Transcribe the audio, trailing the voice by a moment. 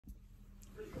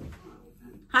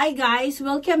Hi guys,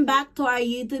 welcome back to our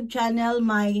YouTube channel,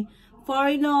 my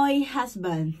Foreignoy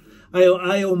husband.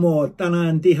 Ayaw mo,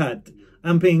 tanan dihat,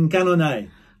 amping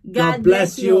kanonay. God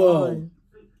bless you all.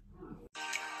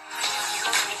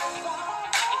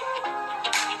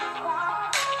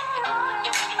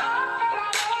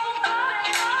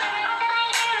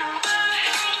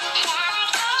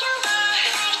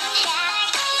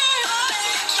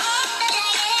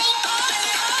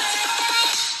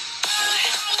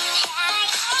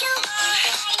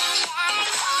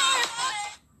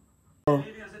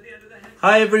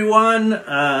 Hi everyone,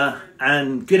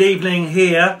 and good evening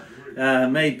here.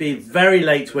 Maybe very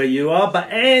late where you are, but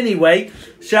anyway,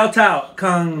 shout out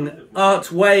Kung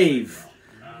Art Wave,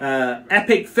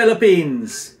 Epic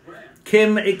Philippines,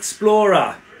 Kim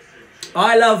Explorer,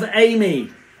 I Love Amy.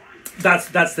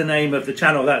 That's the name of the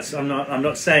channel. I'm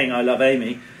not saying I love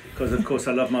Amy, because of course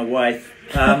I love my wife.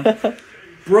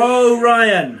 Bro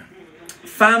Ryan,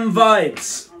 Fam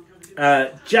Vibes,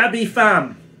 Jabby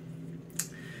Fam,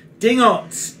 Dingot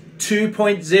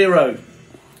 2.0,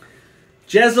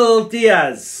 Jezel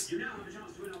Diaz,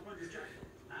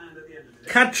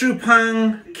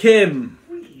 Katrupang Kim,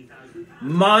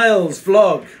 Miles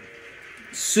Vlog,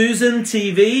 Susan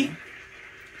TV,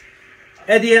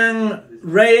 Ediang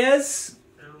Reyes,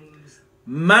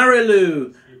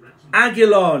 Marilu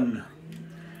Aguilon,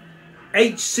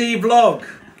 HC Vlog,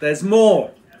 there's more,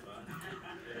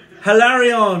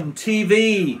 Hilarion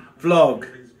TV Vlog,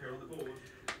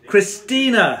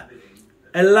 Christina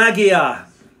Elagia,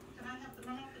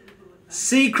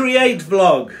 C Create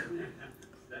Vlog,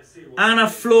 Anna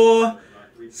Flor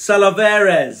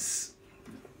Salaveres,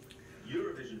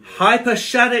 Hyper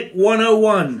Shadik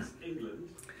 101,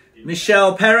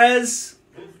 Michelle Perez,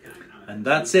 and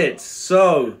that's it.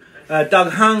 So,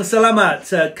 Daghang Salamat,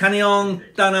 Kanyong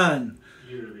Tanan.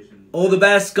 All the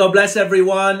best, God bless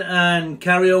everyone, and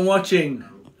carry on watching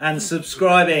and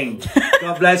subscribing.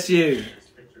 God bless you.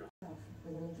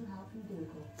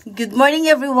 Good morning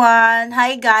everyone!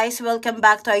 Hi guys! Welcome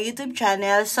back to our YouTube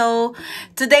channel. So,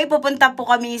 today pupunta po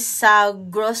kami sa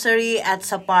grocery at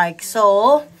sa park.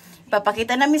 So,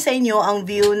 papakita namin sa inyo ang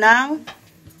view ng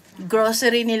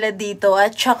grocery nila dito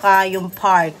at saka yung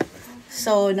park.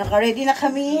 So, naka-ready na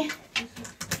kami.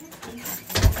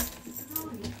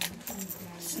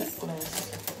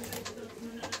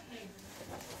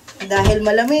 Dahil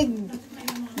malamig.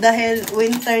 Dahil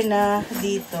winter na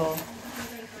dito.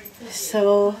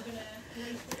 So,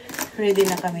 ready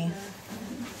na kami.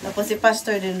 Tapos si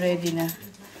Pastor din ready na.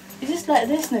 Is this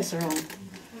like this? No, it's wrong.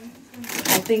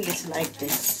 I think it's like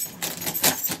this.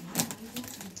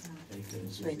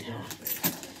 Wait.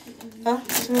 Huh?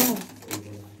 It's wrong.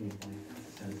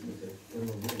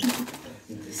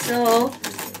 So,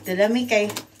 dalami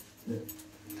kay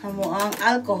hamo ang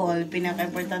alcohol.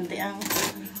 Pinaka-importante ang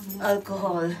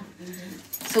alcohol.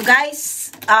 So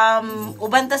guys,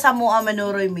 ubanta sa mo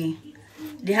manuroy mi.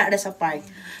 Diha na sa park.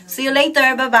 See you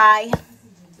later. Bye-bye.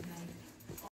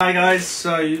 Hi guys,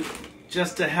 so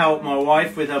just to help my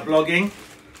wife with her blogging,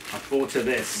 I bought her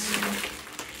this.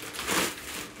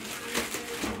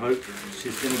 I hope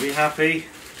she's going to be happy.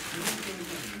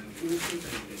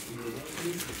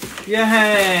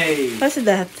 Yay! What's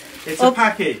that? It's a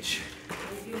package.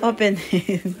 Open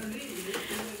it.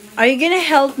 Are you gonna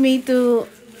help me to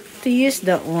use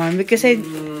that one? Because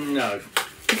no.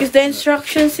 Because the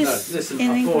instructions is no, listen, in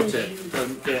I English. bought it.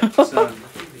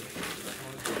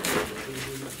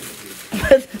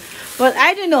 But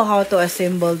I don't know how to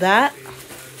assemble that.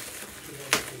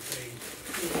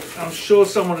 I'm sure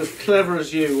someone as clever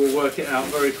as you will work it out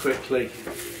very quickly.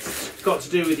 It's got to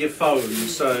do with your phone,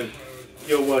 so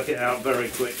you'll work it out very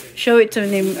quick. Show it to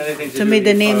me. To me,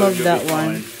 the name of that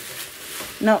one.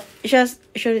 No, just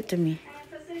show it to me.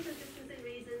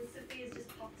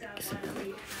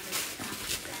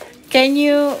 Can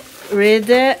you read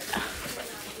it?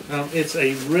 It's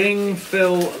a ring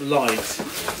fill light.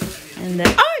 And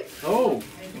then, oh,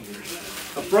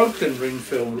 a broken ring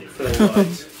fill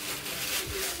light.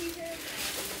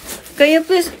 Can you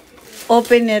please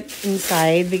open it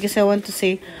inside, because I want to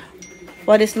see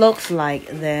what it looks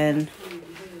like. Then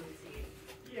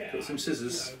Got some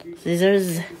scissors.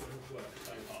 Scissors.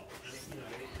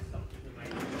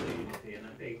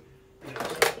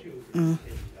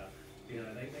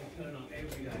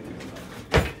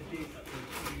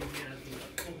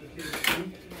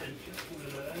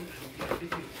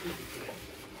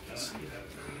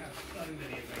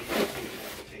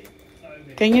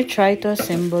 Can you try to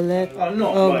assemble it? Oh,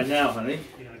 not right now, honey.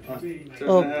 I don't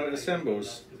know how it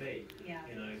assembles.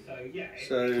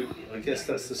 So I guess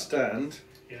that's the stand,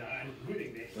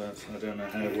 but I don't know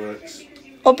how it works.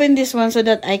 Open this one so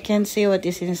that I can see what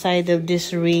is inside of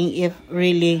this ring, if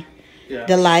really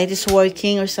the light is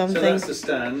working or something. So that's the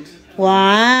stand.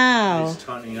 Wow. It's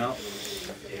tightening up.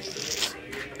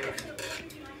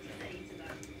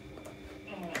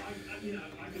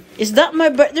 Is that my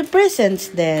birthday presents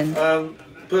then?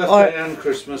 Birthday and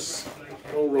Christmas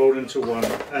all rolled into one,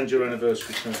 and your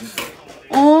anniversary present.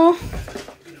 Oh,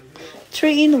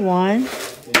 3 in 1.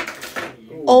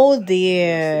 Oh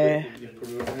dear.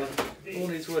 All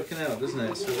needs working out, doesn't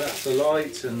it? So that's the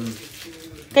light and...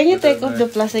 Can you take off the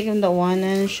plastic in the one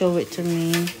and show it to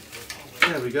me?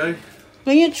 There we go.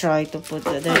 Can you try to put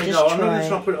it there? No, I'm not going to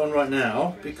try to put it on right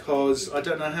now because I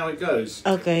don't know how it goes.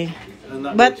 Okay.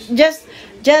 But just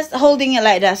holding it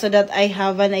like that so that I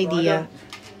have an idea.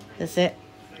 That's it.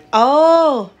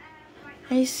 Oh,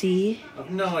 I see. I've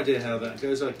no idea how that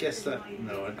goes. I guess that...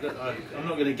 No, I'm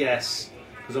not going to guess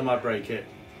because I might break it.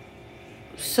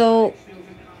 So,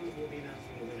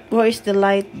 where is the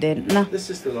light then? No. This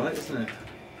is the light, isn't it?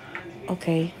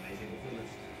 Okay.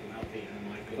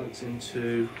 Plugs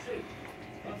into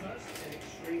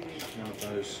one of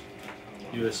those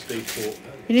USB port.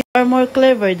 You are more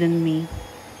clever than me.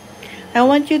 I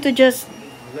want you to just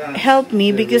help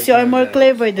me because you are more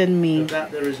clever than me. Of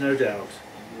that there is no doubt.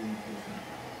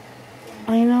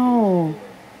 I know.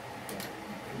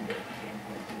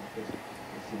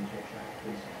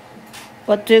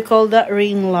 What do you call that?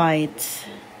 Ring light.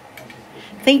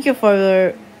 Thank you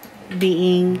for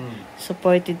being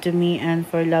supportive to me and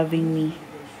for loving me.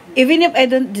 Even if I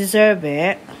don't deserve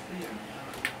it.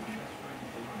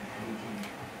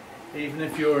 Even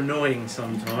if you're annoying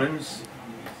sometimes.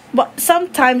 But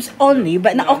sometimes only,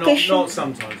 but no, not occasion. Not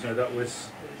sometimes, no,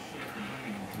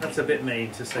 that's a bit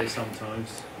mean to say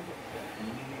sometimes.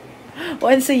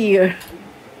 Once a year.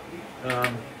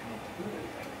 I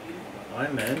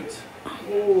meant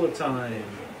all the time.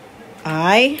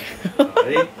 Ay?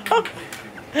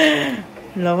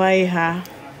 Laway ha.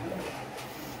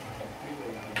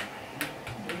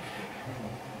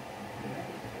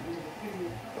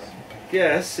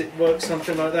 Yes, it works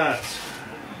something like that.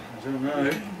 I don't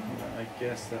know. I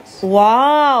guess that's...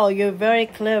 Wow, you're very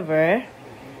clever.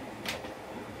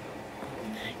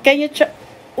 Can you try...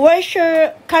 Where's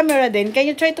your camera then? Can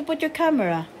you try to put your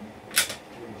camera?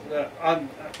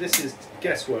 This is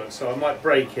guesswork, so I might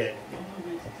break it.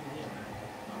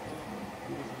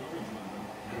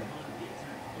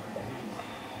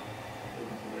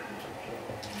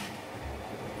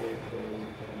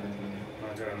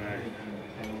 I don't know.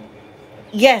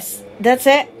 Yes, that's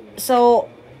it. So,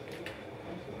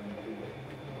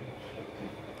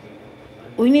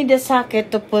 we need a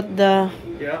socket to put the...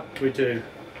 Yeah, we do.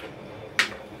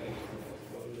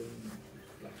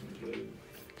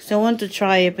 So I want to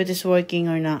try if it is working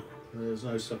or not. There's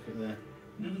no socket there.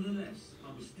 Nevertheless,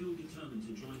 I was still determined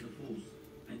to join the force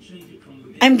and change it from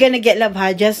within. I'm gonna get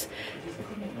Labha.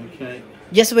 Okay.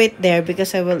 Just wait there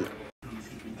because I will... So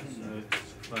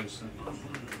it's closer.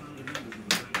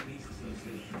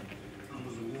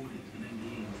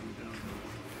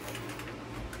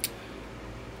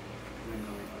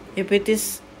 If it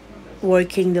is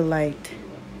working the light.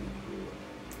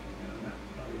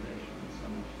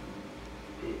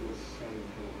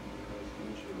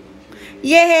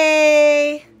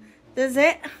 Yay! That's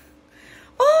it.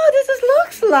 Oh, this is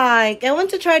looks like. I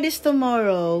want to try this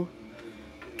tomorrow.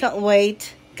 Can't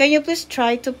wait. Can you please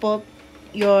try to put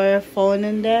your phone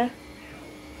in there?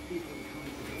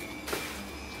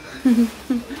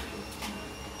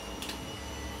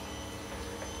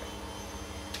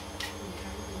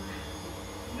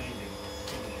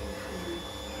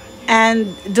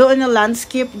 And doing a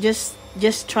landscape, just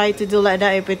try to do like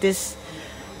that if it is.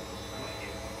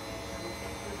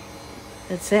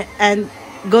 That's it. And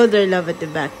go there, love at the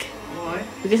back. Why?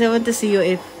 Because I want to see you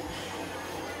if...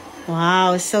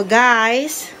 Wow. So,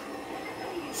 guys.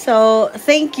 So,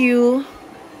 thank you.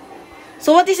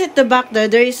 So, what is it the back there?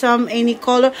 There is some any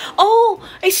color. Oh,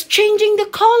 it's changing the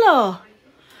color.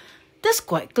 That's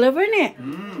quite clever, isn't it?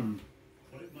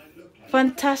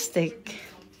 Fantastic.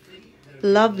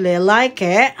 Lovely. I like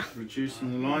it.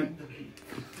 Reducing the light,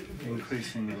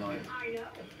 increasing the light.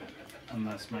 And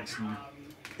that's maximum.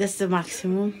 That's the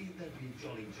maximum.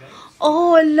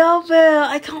 Oh, I love it.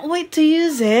 I can't wait to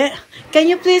use it. Can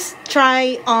you please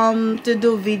try to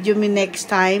do video me next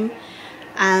time?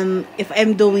 If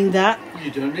I'm doing that. You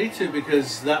don't need to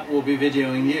because that will be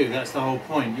videoing you. That's the whole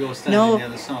point. You're standing on the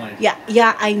other side.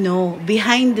 Yeah, I know.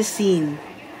 Behind the scene.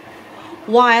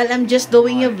 While I'm just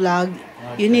doing a vlog,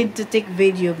 you need to take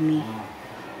video of me.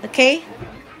 Okay?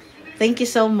 Thank you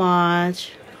so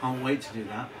much. Can't wait to do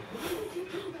that.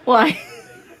 Why?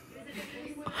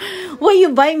 Why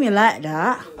you buy me like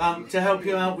that? To help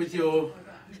you out with your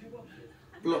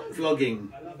vlogging.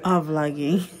 Oh,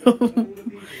 vlogging.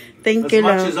 Thank As you,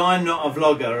 much love. as I'm not a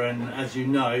vlogger, and as you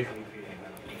know,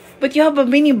 But you have a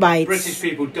mini bites. British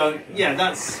people don't. Yeah,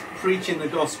 that's preaching the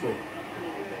gospel.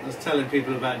 That's telling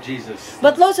people about Jesus.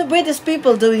 But lots of British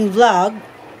people doing vlog.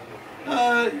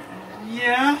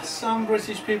 Yeah, some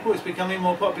British people. It's becoming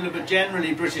more popular, but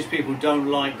generally British people don't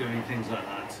like doing things like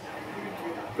that.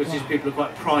 British people are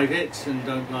quite private and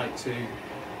don't like to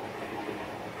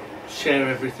share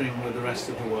everything with the rest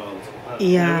of the world.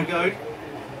 Yeah. There we go.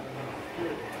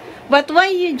 But why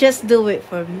you just do it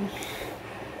for me?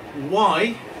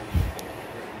 Why?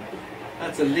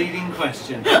 That's a leading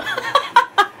question.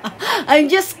 I'm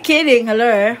just kidding,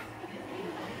 hello.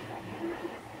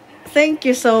 Thank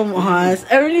you so much.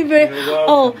 I really very.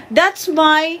 Oh, that's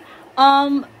my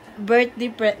birthday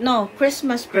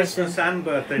Christmas present. Christmas and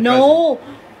birthday No,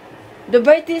 the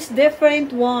birthday is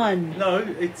different one.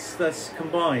 present. No, that's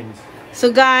combined. So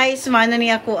guys, mana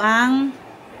ni ako ang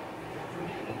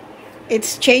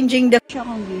it's changing the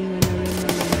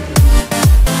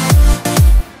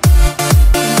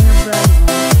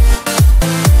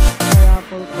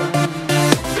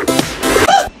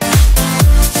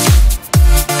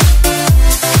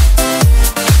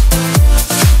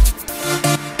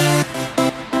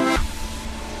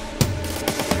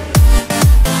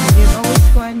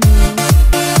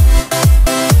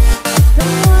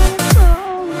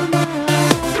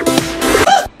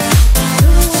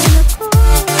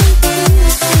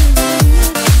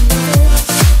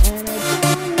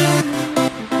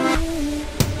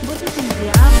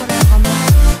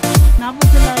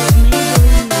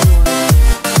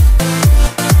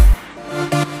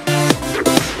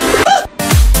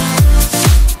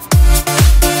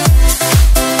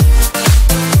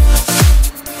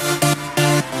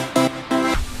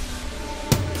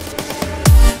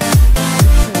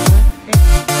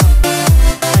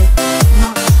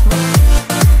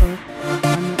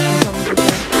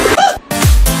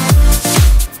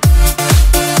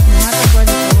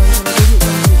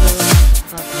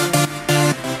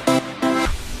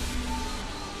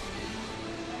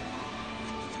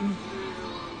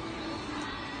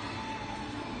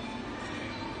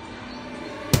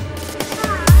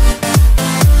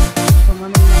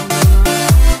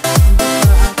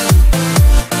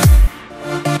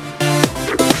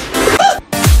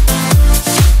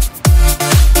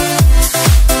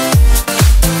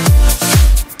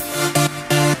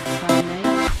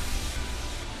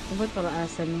para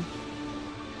asa ni.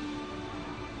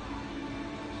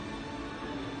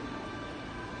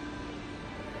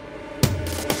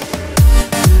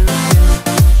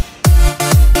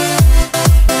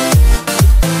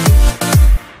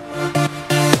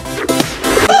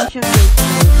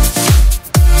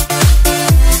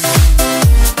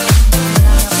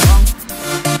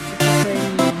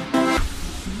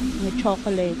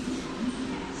 Chocolate.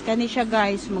 Kani siya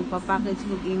guys, magpapackage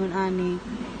mag-ingon ani.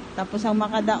 Tapos ang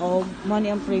makadaog, mo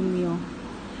ni ang premium.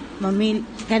 Mamil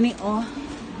kani oh.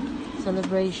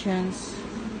 Celebrations.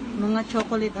 Mga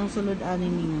chocolate ang sulod ani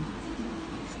niyo.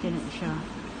 Kani siya.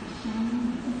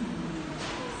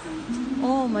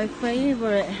 Oh, my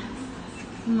favorite.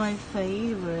 My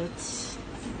favorites.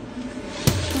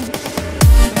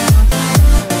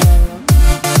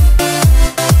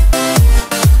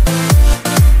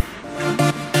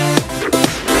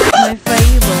 My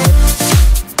favorite.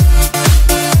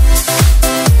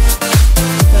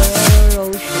 Ferrero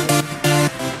Rocher.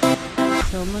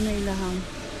 So, muna ilahang.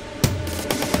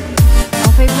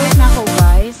 Ang favorite na ako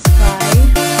guys, kay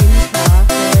kini siya,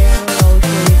 Ferrero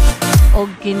Rocher. O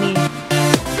kini.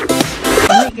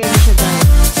 Kani kini siya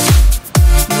guys.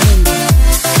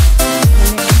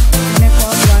 Kani ko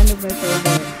ang one of my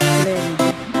favorite. Blend.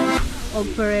 O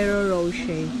Ferrero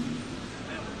Rocher.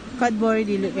 Cadbury,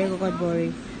 dili kayo ko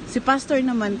Cadbury. Si Pastor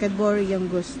naman, Cadbury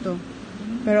yung gusto.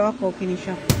 Pero ako, kini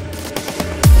siya.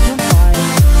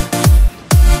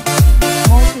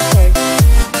 Multi-search.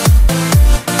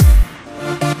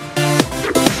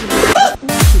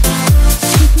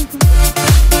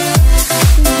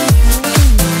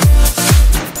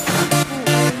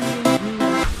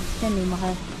 Yan eh,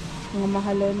 mga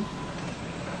mahalon.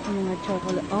 Mga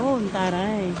chocolate. Oh,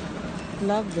 taray.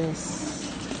 Love this.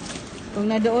 Kung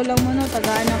nadoon lang mo no,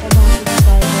 tagaan ako mga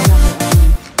subscriber na ko.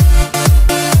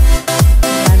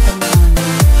 Tagaan mo ano.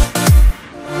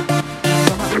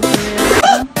 Baka ang Ferrero.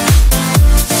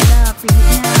 Kaya,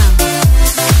 pili na.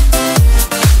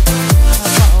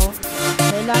 Papa o.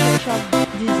 Kailangan siya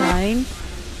design.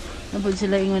 Napod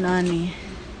sila ingon ani.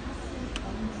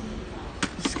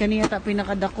 Tapos kaniya ta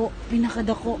pinakadako,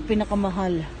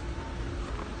 pinakamahal.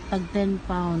 Tag 10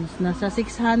 pounds. Nasa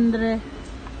 650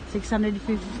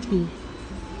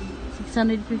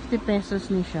 pesos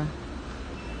ni siya.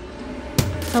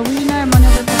 Sa winner,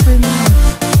 manapit pa premium.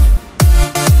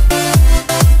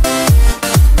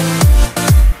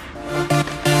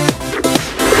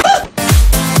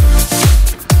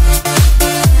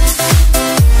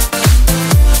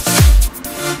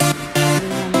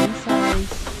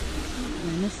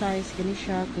 Size, gani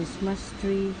siya, Christmas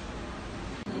tree.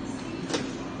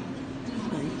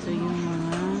 So, ito yung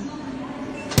mga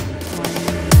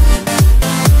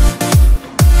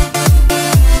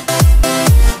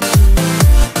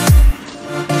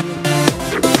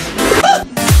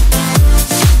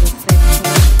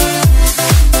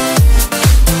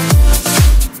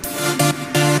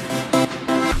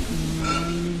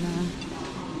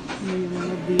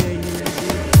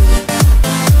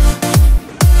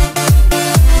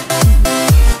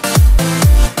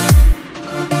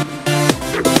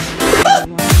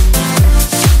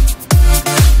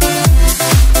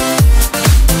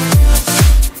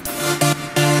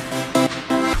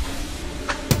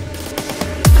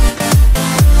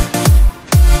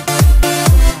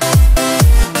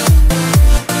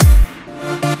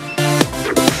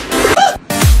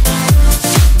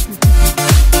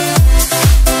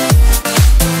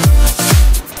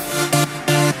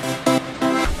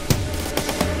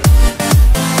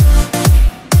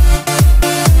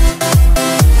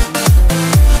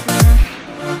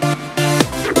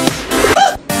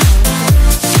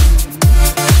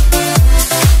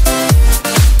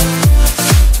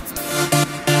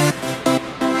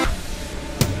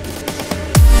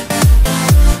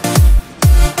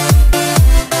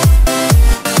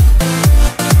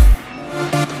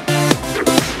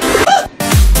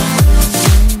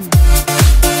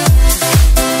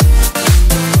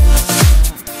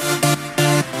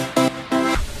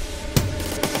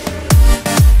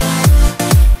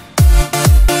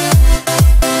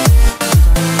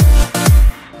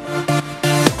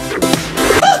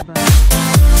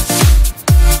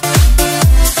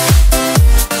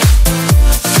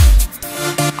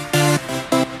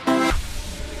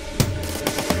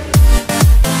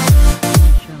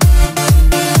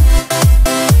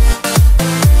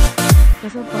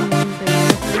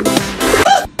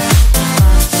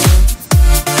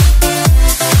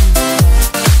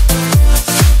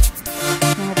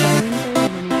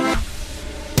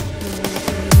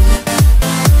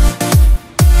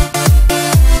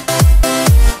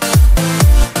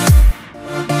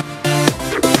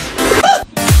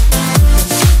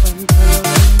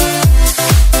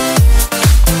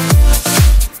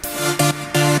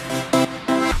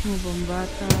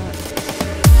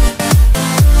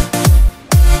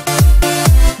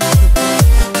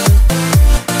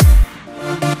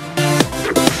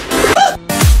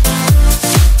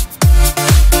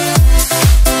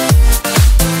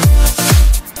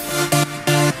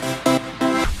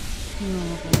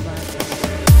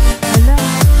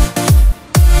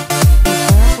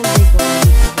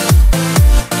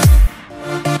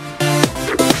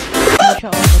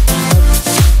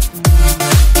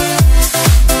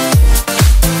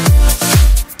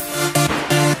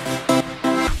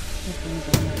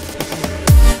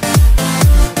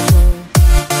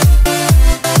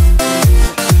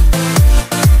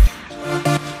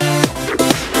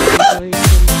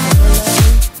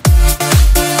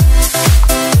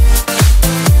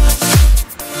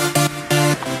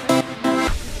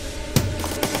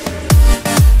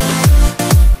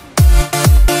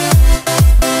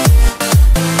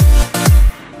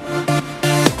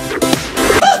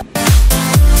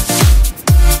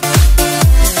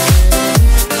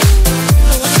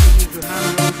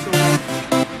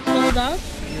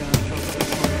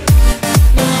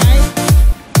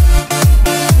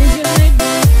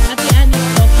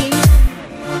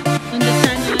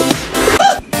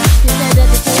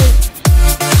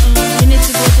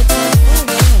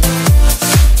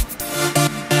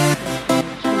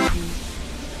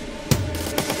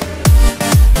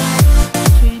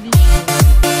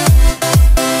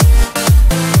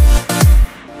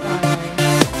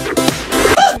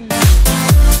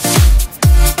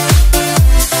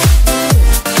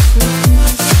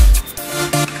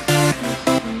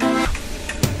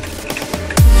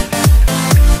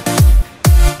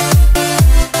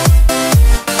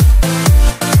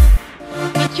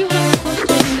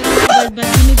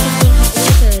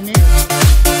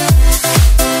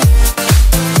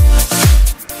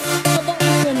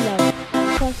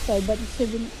but it's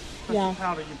seven. Yeah.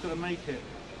 Powder, you've got to make it.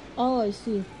 Oh, I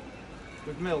see.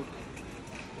 With milk.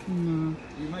 No.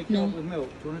 You make it up with milk.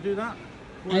 Do you want to do that?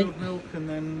 Boiled milk and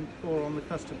then pour on the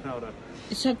custard powder.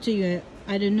 It's up to you.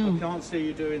 I don't know. I can't see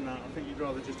you doing that. I think you'd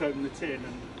rather just open the tin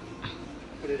and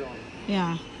put it on.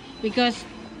 Yeah, because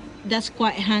that's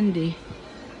quite handy.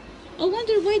 I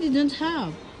wonder why they don't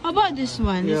have. How about this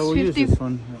one? Yeah, It's we'll 50 use this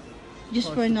one. just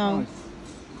Price for to now. price.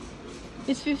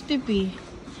 It's 50p.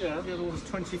 Yeah, the other one's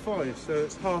 25, so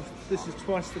it's half. This is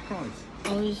twice the price.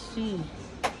 Oh, I see.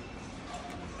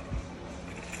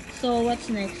 So what's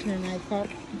next, man? I thought.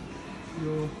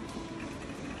 Your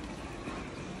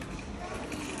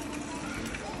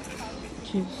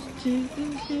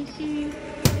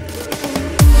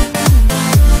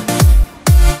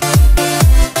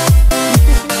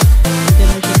Then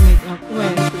I should make up.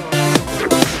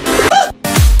 Where?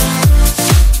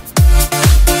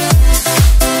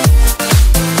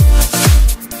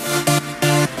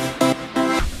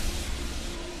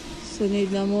 So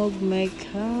need na mo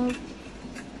makeup.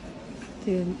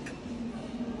 Then,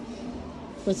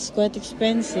 but it's quite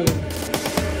expensive.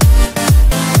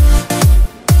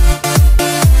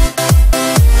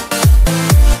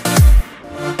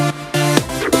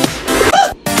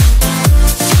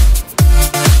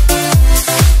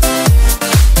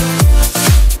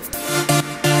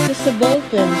 Just a ball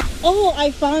pen. Oh,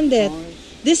 I found it.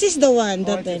 This is the one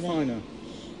that I like. finer.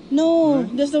 No,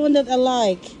 that's the one that I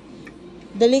like.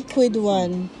 The liquid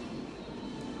one.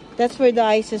 That's for the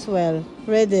ice as well.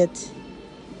 Read it.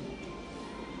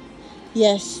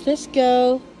 Yes, let's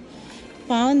go.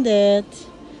 Found it.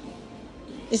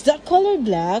 Is that color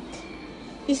black?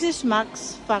 This is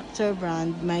Max Factor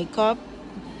brand makeup.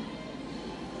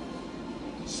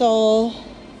 So,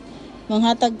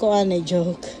 manghatag ko ani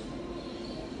joke.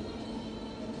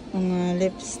 Mga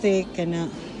lipstick kana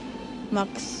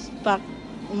Max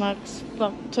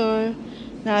Factor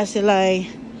na sila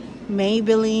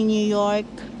Maybelline New York,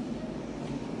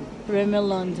 Rimmel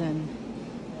London.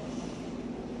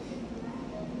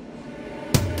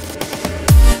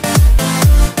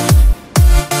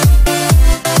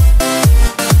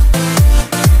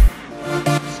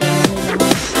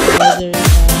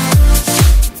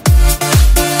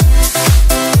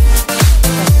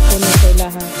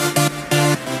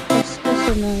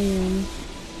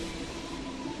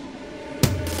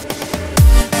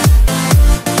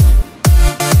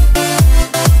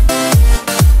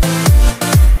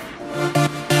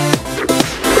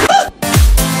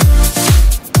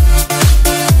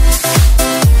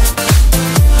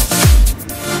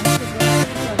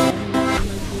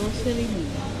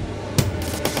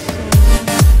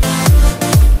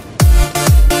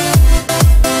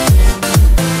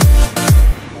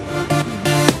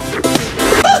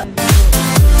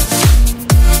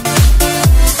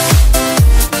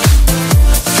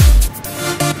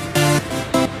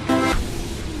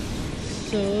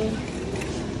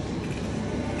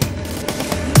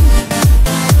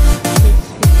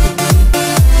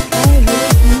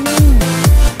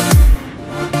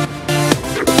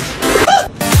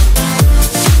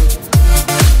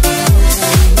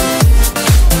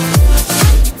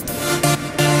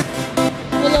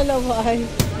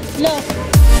 Look,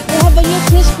 we have a new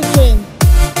Krispy Kreme.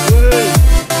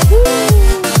 Woo!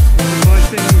 My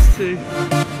thing is to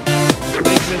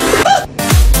make this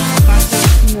fatter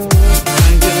No.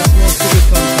 and give us more sugar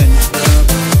content.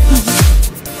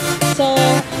 So,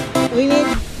 we need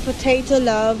potato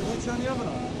love. Turn the oven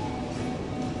on.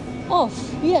 Off,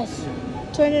 yes.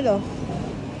 Turn it off.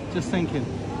 Just thinking.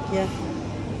 Yeah.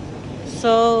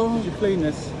 So, Did you clean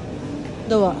this?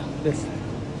 the what? This.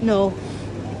 No.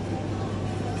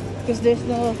 Because there's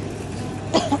no...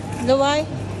 the why?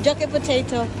 Jacket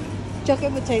potato.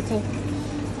 Jacket potato.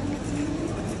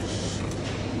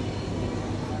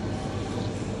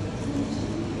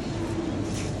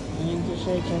 I need to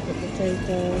show jacket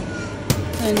potato.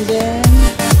 And then...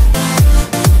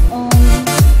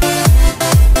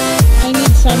 I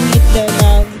need some meat there,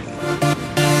 love.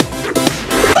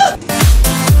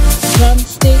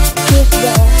 Drumstick, choose the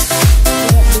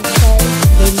big size,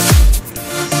 then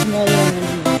small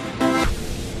one.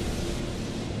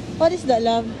 What is that,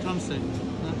 love? Drumstick.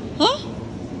 Huh?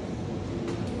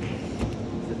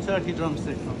 It's a turkey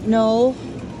drumstick. No.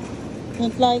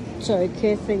 Not like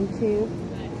turkey, thank you.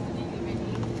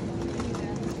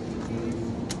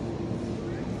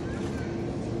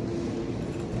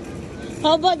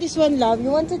 How about this one, love?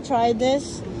 You want to try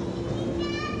this?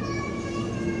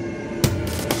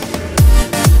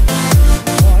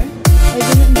 Why? I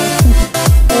didn't know.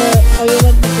 or you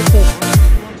want me to cook?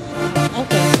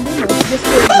 Okay, no, just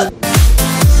for you.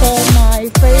 So my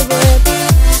favorite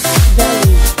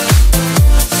deli.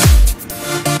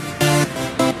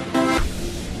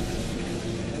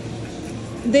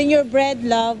 Then your bread,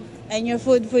 love, and your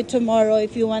food for tomorrow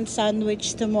if you want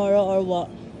sandwich tomorrow or what?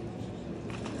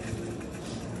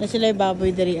 Na sila yung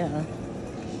baboy diri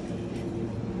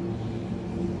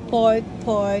Pork,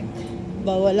 pork.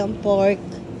 Bawal ang pork.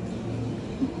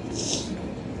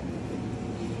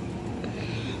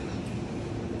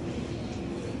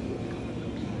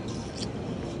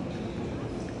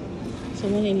 So,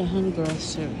 muna ilahang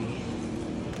grocery.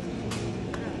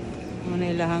 Muna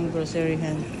ilahang grocery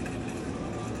hen.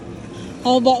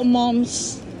 How about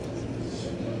mom's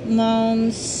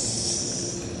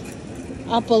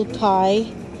apple pie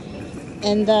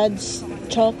and dad's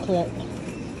chocolate?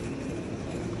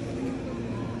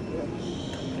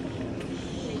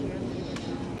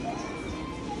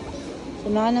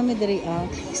 So, namin diri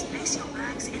Please place your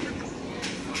bags in the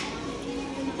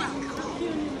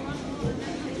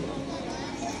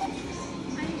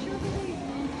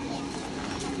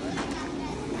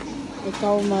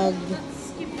ikaw mag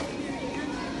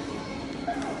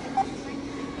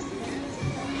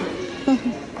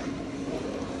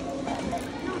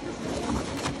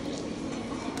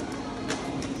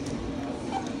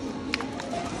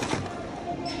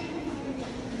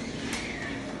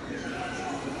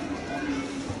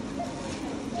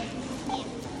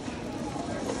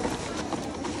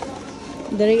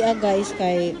Dari guys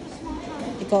kay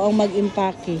ikaw ang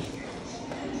mag-impake.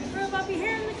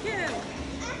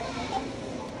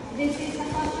 This is a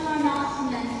customer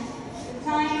announcement. The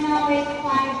time now is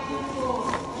 5 to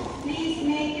 4. Please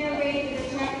make your way to the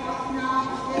checkout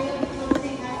now. We will be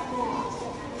closing at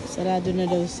 4. Sarado na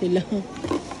daw sila.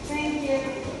 Thank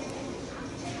you.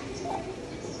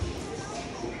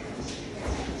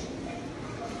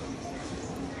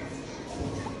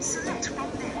 select from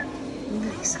there.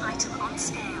 Place item on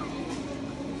scale.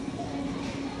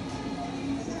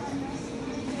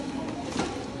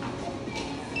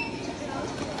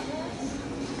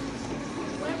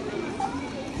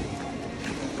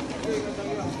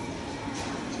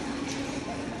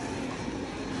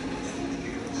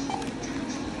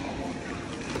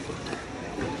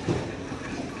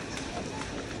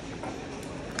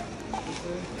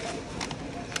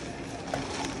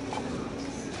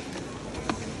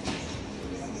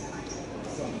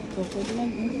 Kapag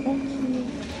mag-impake.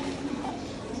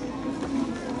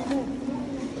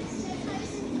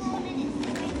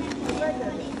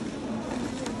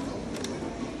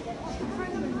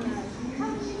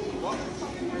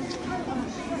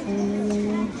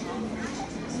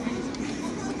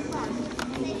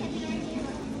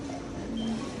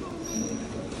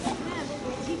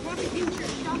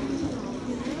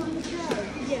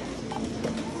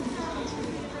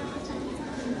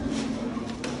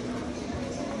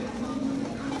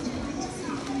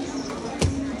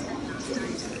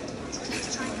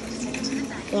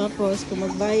 Tapos, kung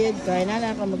magbayad ka,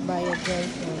 nala ka magbayad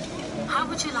guys. How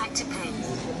would you like to pay?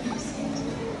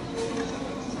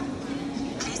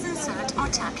 Please insert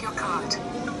or tap your card.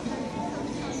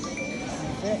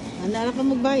 Nala ka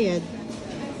magbayad.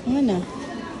 Ano na?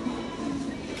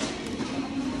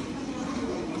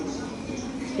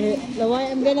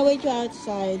 Laway, I'm gonna wait you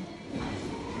outside.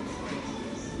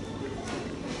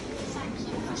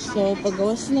 So,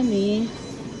 pagawas na mi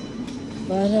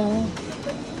para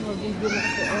mabibili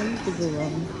ko ang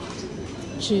tiguan.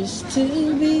 Choose to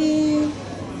be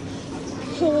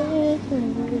whole.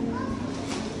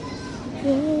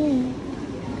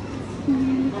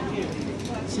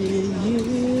 To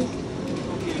you,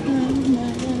 my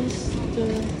master,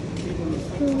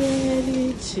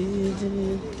 ready to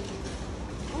do.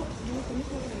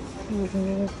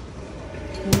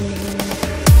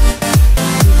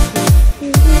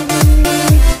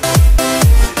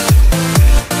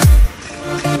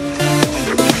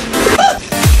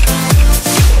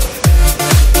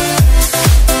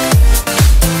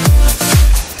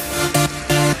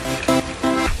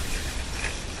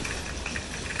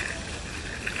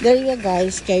 There you go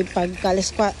guys, kay pagka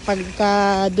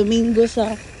Domingo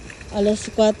sa alas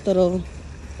 4,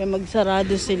 kay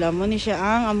magsarado sila. Muna siya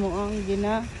ang amuang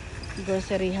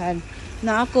groceryhan.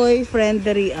 Na ako'y friend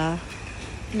diri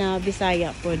na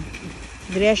Bisaya pod.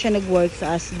 Diri siya nag-work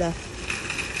sa ASDA.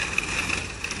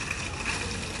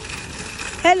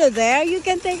 Hello there, you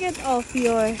can take it off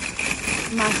your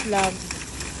mask, love.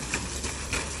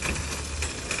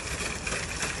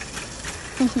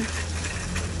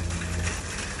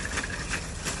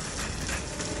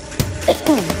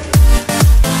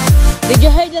 Did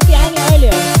you hear that Tiani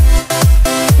earlier?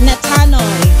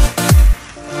 Natanoy.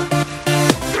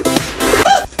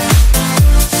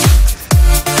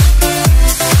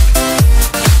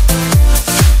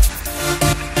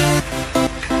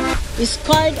 It's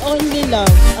card only,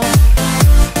 love.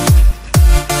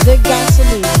 The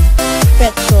gasoline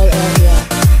petrol area.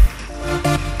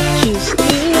 Choose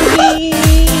to be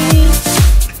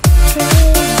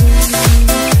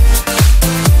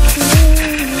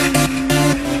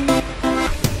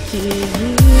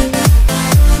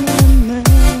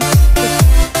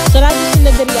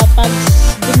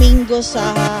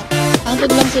alas hangtod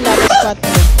lang sila alas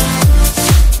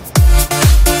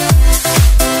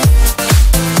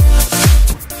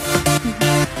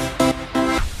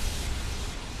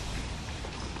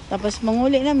 4. Tapos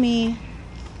manguli na mi.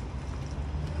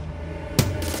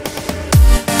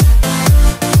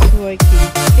 It's working.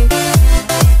 Okay.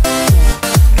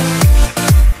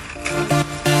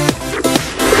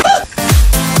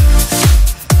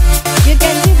 You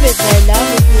can leave it there,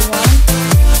 love, if you want.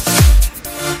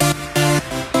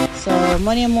 So,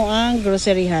 muna mo ang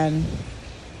groceryhan.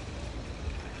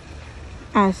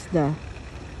 Asda.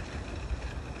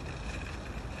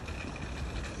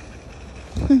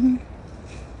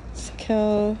 Let's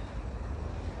go.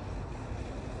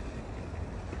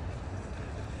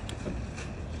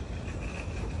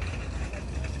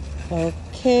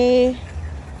 Okay.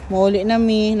 Mauli na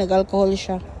mi. Nag-alcohol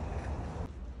siya.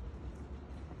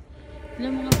 Hello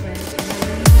mga friends.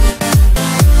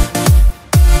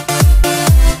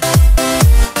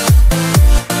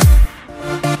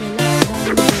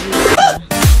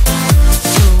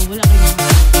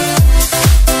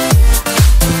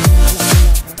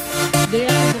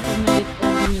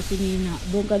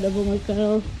 Kada bungay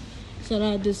karo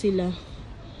sarado sila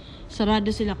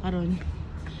karon.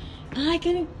 Ay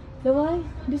kani daway,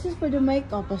 this is for the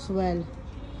makeup as well.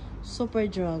 Super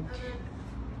drug,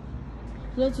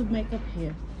 loads of makeup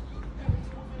here.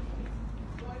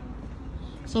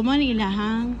 So man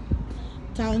ilahang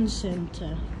town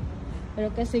center,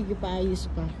 pero kasi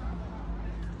gipaayos pa.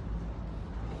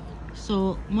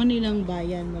 So man ilang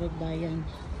bayan, marag bayan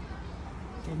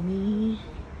kani,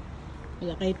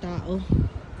 wala kay tao.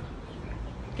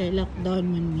 Kay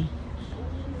lockdown man ni.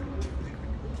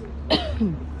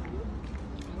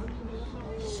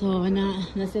 So na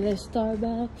sila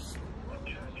Starbucks.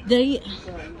 Dari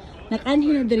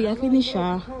nakanhi na dari akin ni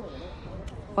siya.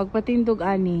 Pagpatindog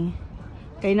ani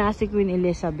kay naa si Queen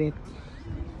Elizabeth.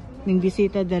 Ning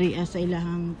bisita dari sa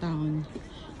ilahang town.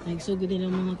 Nagsugod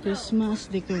nila mga Christmas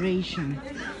decoration.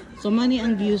 So mani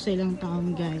ang view sa ilang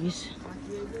town, guys.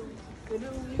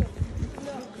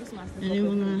 Ano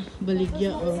yung mga baligya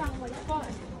o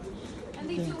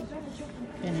ito.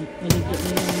 Yan, baligya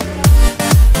nila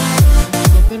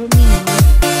pero minimum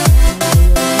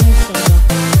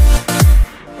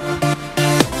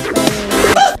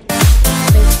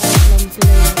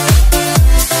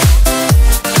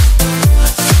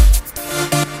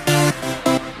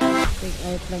take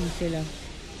out lang sila.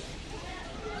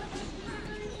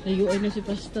 Layuan na si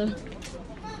Pastor.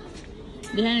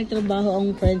 Diyan nagtrabaho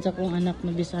ang friends akong anak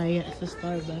na Bisaya sa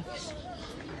Starbucks.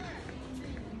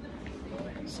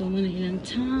 So, muna ilang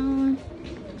town.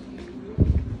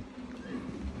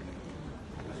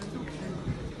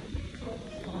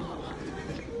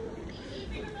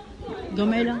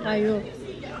 Gamay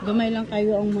lang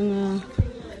kayo ang mga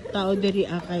tao diri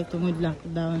kay tungod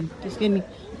lockdown. Tapos kani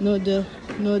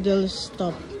noodle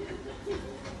stop.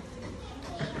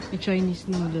 The Chinese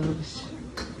noodles.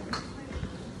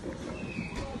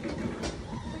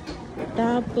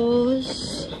 Tapos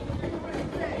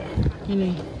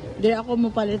yun di ako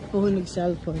mapalit po ng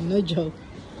cellphone, no joke.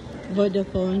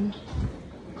 Vodafone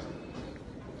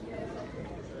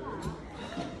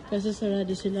kasi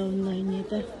sarado sila online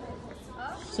nito.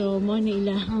 So mo ni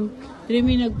ilahang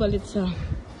may nagpalit sa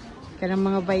kanang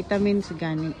mga vitamins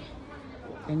gani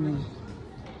ganyan.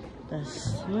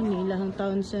 Tapos mo ni ilahang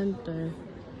town center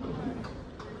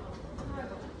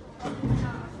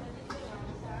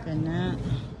kana.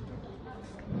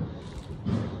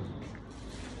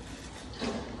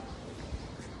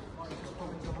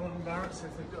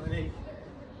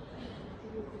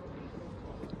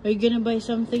 Are you gonna buy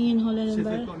something in Holland and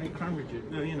Bar?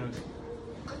 No, you know.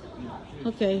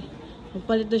 Okay.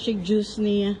 Magpalit daw siya juice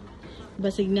niya.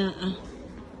 Basig na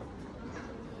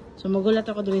So magulat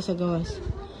ako dito sa gawas.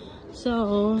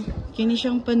 So, kini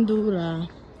siyang pandura.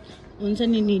 Unsa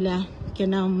ni nila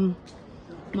kanang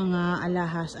mga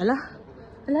alahas.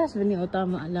 Alahas ba niya o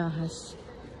tama alahas?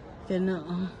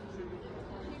 Kana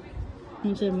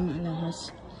unsa mga alahas.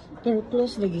 Pero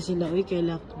close lagi sila. Uy, kay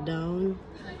lockdown.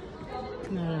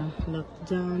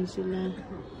 Lockdown sila.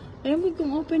 Alam mo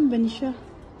kung open ba siya?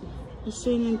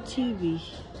 Kasi ng TV.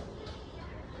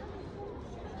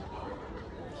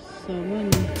 So,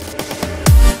 man.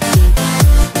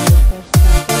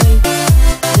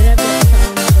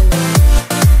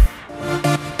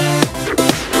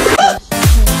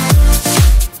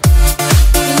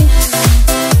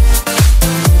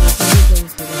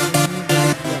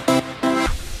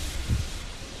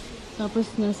 Tapos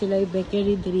na sila yung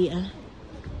bakery diri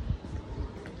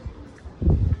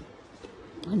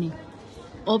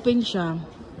Open siya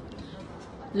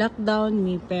Lockdown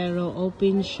me, pero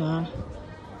open siya.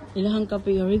 Ilang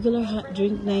kape, regular hot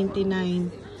drink 99.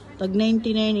 Tag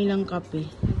 99 ilang kape.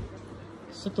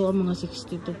 So to ang mga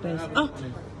 62 pesos. Ah!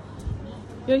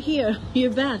 You're here.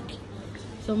 You're back.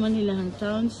 So Manilahang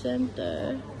Town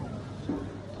Center.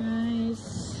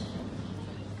 Nice.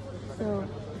 So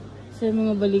yung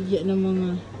mga baligya ng mga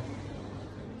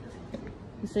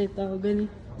isa tao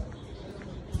gani.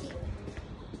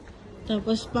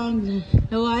 Tapos Poundland.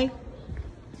 Why?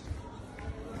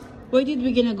 Where did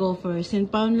we gonna go first? In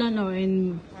Poundland or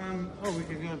in... we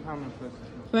can go to Poundland first.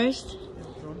 First?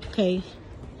 Okay.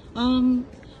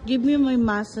 Give me my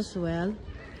mask as well.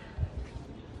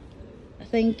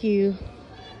 Thank you.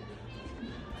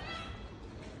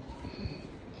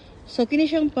 So, kini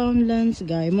siyang Poundlands,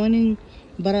 guys. Morning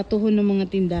baratuhon ng mga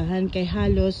tindahan. Kay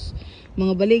halos,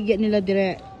 mga baligya nila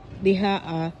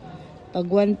diha, tag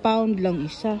 1 pound lang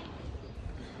isa.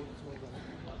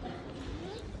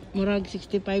 Murag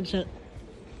 65 sa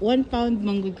 1 pound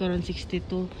manggod karon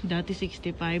 62, dati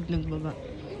 65 nagbaba.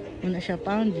 Una siya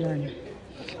Poundland.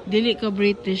 Dili ka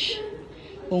British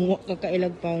kung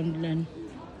kakailag Poundland.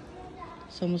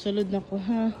 So musulod na ko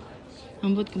ha.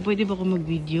 Ambot kung pwede ba ko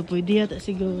mag-video, pwede yata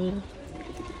siguro.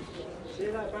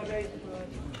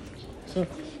 So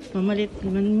mamalit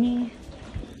naman ni.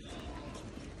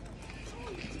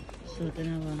 So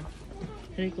tanawa.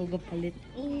 Dili ko gapalit.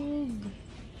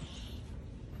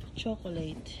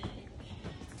 Chocolate.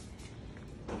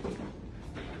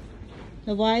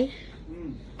 Now why?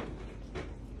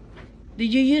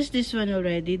 Did you use this one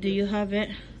already? Do you have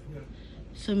it? Yeah.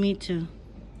 So me too.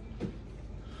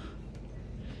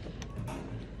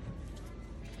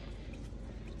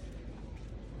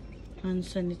 Hand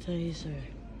sanitizer.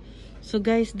 So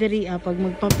guys, diri pag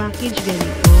magpa-package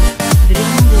ganito, diri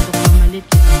mo go pamalit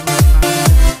kita mo.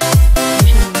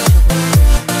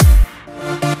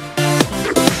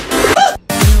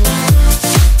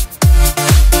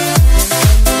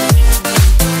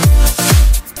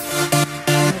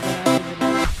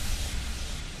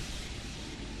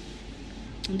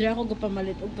 Hindi ako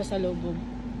gapamalit og pasalubong.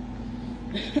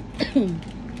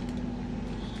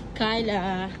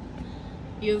 Kyla,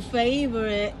 your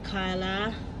favorite,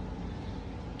 Kyla.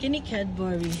 Kini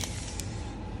Cadbury.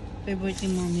 Favorite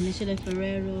ni Mommy na sila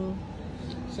Ferrero.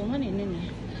 So man ini.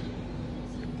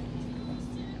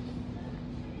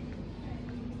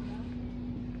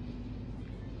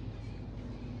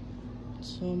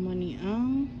 So many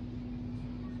ang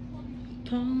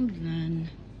Poundland.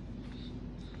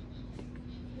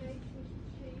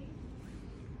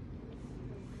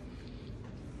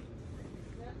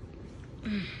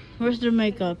 Where's their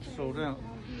makeup? Sold out.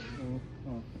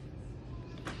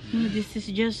 No, this is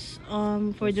just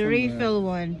for the refill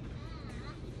one.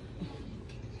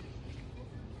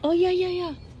 Oh yeah.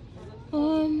 Yeah,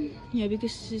 because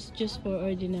this is just for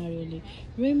ordinarily.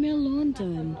 Rimmel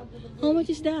London. How much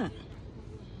is that?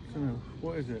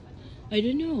 What is it? I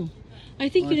don't know. I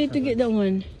think you need to get that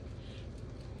one.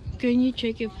 Can you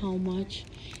check if how much?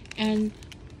 And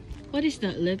what is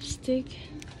that lipstick?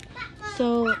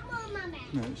 So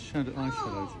no, it's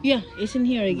eyeshadows. yeah, it's in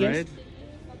here I guess. Red,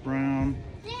 brown.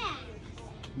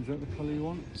 Is that the color you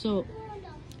want? So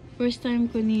first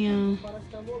time ko niya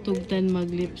tugtan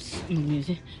mag-lips.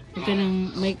 Huwag ka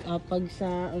ng make-up pag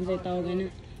sa, ano sa'yo tawag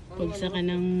na, pag sa ka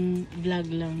ng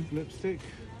vlog lang. Lipstick?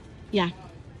 Yeah.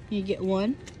 You get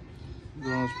one?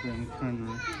 Raspberry and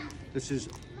cranberry. This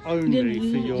is only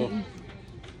for your...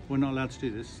 We're not allowed to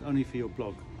do this. Only for your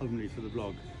blog. Only for the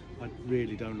blog. I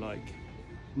really don't like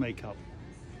makeup.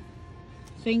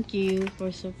 Thank you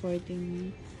for supporting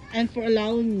me. And for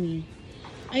allowing me.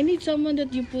 I need someone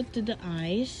that you put to the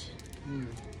eyes.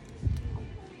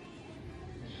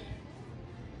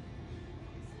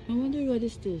 I wonder what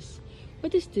is this?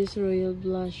 What is this royal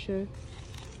blusher?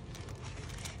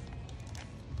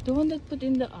 The one that put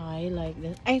in the eye like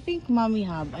that. I think mommy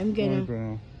have. I'm gonna...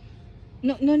 Eyebrow.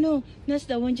 No. That's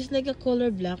the one. Just like a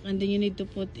color black. And then you need to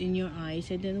put in your eyes.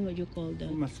 I don't know what you call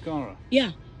that. Mascara.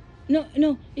 Yeah. No.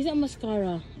 It's not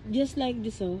mascara. Just like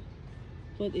this, oh.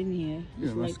 Put in here. Yeah,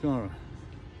 It's like, mascara.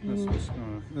 That's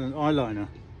mascara. Eyeliner.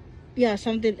 yeah,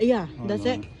 something. Yeah, Eyeliner. that's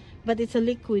it. But it's a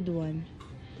liquid one.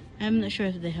 I'm not sure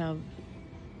if they have.